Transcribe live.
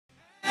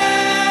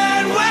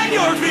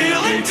you're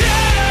feeling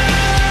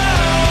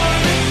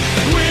down,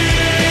 we're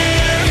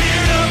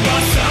here to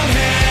bust some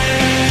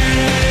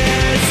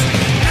heads.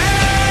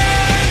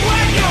 And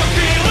when you're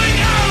feeling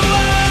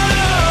alone,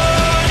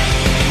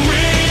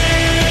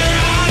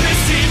 we're on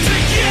this team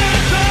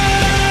together.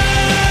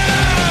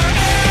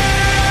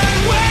 And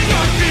when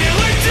you're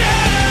feeling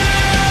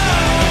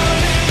down,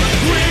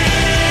 we're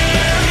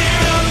here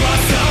to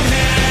bust some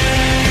heads.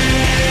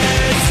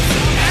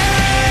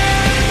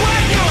 And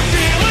when you're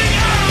feeling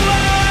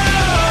alone,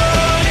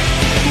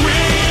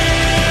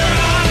 we're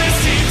on this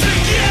team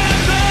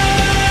together.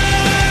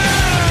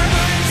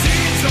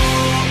 It's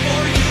all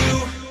for you.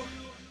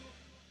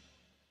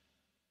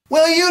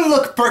 Well, you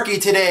look perky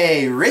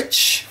today,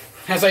 Rich.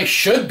 As I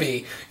should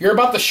be. You're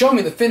about to show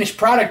me the finished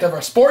product of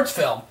our sports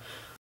film.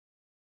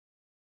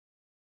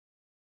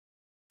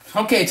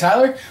 Okay,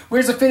 Tyler,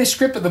 where's the finished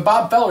script of the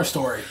Bob Feller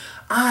story?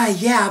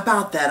 Yeah,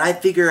 about that. I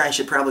figure I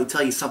should probably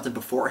tell you something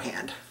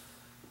beforehand.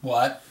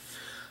 What?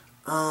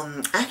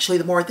 Actually,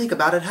 the more I think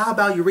about it, how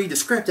about you read the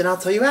script and I'll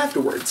tell you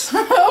afterwards?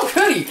 Oh,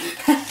 goody!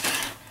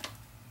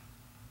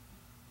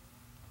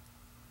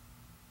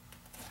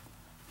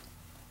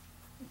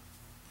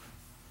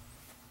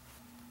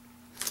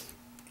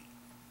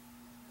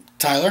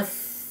 Tyler,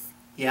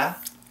 Yeah?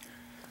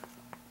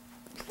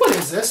 what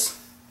is this?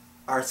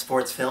 Our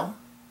sports film?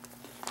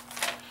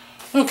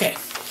 Okay.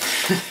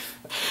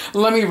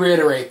 Let me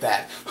reiterate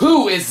that.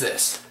 Who is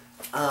this?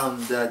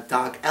 The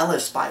Doc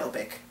Ellis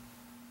biopic.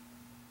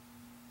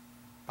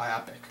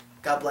 Biopic.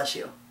 God bless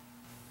you.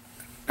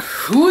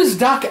 Who is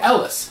Doc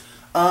Ellis?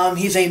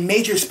 He's a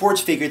major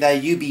sports figure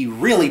that you'd be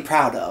really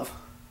proud of.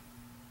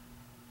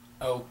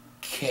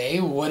 Okay,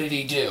 what did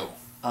he do?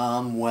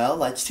 Well,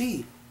 let's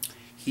see.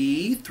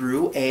 He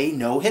threw a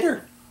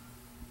no-hitter.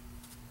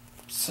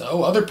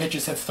 So, other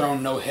pitchers have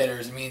thrown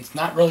no-hitters. I mean, it's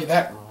not really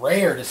that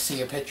rare to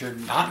see a pitcher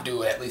not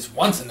do it at least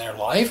once in their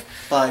life.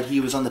 But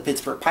he was on the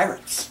Pittsburgh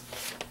Pirates.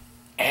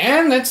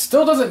 And that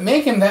still doesn't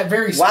make him that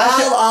very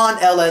special. While on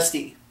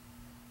LSD.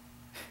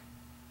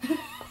 I'm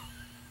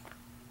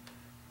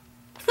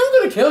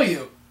gonna kill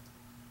you.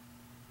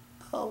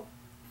 Oh.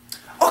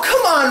 Oh,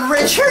 come on,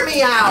 Rich, hear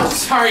me out!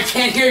 Sorry,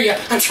 can't hear you.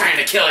 I'm trying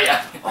to kill you.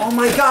 Oh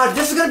my god,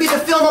 this is gonna be the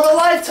film of a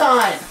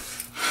lifetime!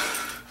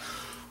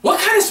 What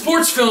kind of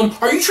sports film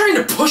are you trying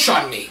to push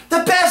on me?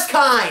 The best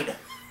kind!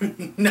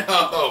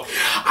 No.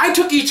 I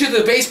took you to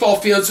the baseball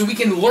field so we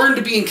can learn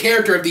to be in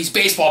character of these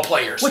baseball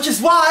players. Which is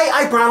why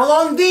I brought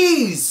along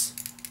these!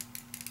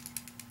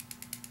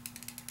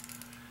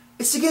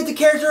 It's to get the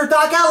character of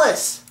Doc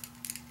Ellis!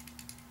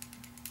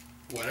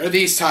 What are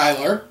these,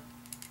 Tyler?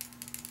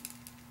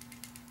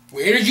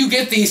 Where did you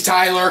get these,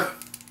 Tyler?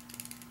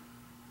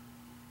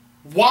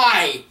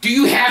 Why do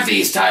you have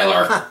these,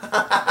 Tyler?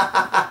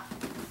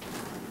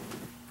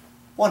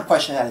 One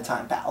question at a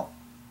time, pal.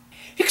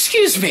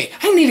 Excuse me,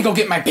 I need to go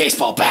get my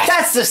baseball bat.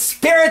 That's the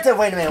spirit of...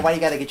 Wait a minute, why do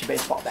you gotta get your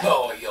baseball back?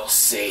 Oh, you'll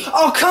see.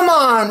 Oh, come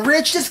on,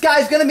 Rich, this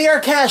guy's gonna be our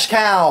cash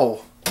cow!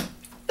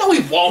 No,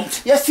 he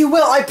won't. Yes, he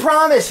will, I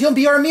promise! He'll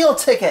be our meal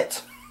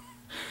ticket!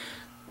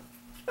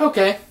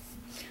 Okay.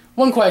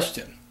 One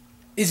question.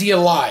 Is he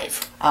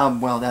alive?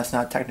 Well, that's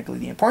not technically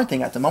the important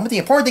thing at the moment. The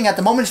important thing at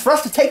the moment is for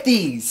us to take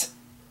these!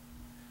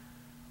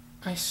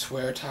 I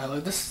swear, Tyler,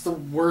 this is the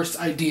worst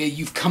idea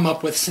you've come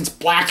up with since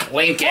Black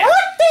Lincoln.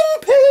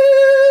 Acting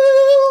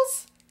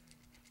pills!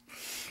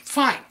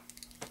 Fine.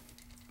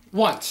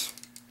 Once.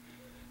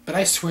 But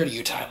I swear to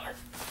you, Tyler,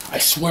 I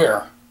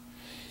swear,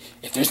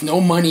 if there's no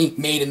money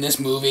made in this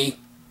movie,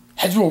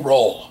 heads will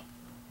roll.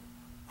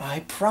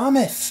 I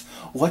promise.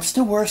 What's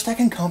the worst that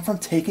can come from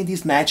taking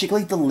these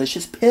magically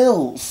delicious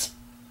pills?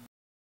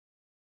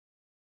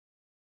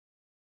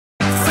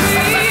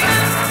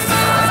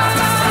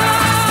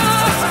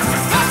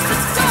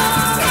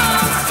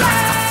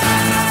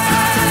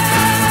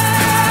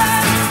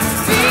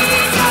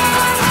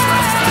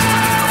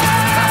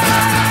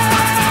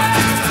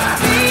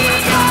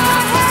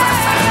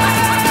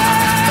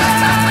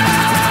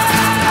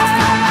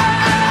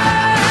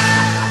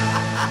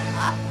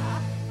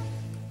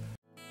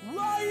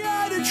 I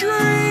had a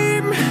dream.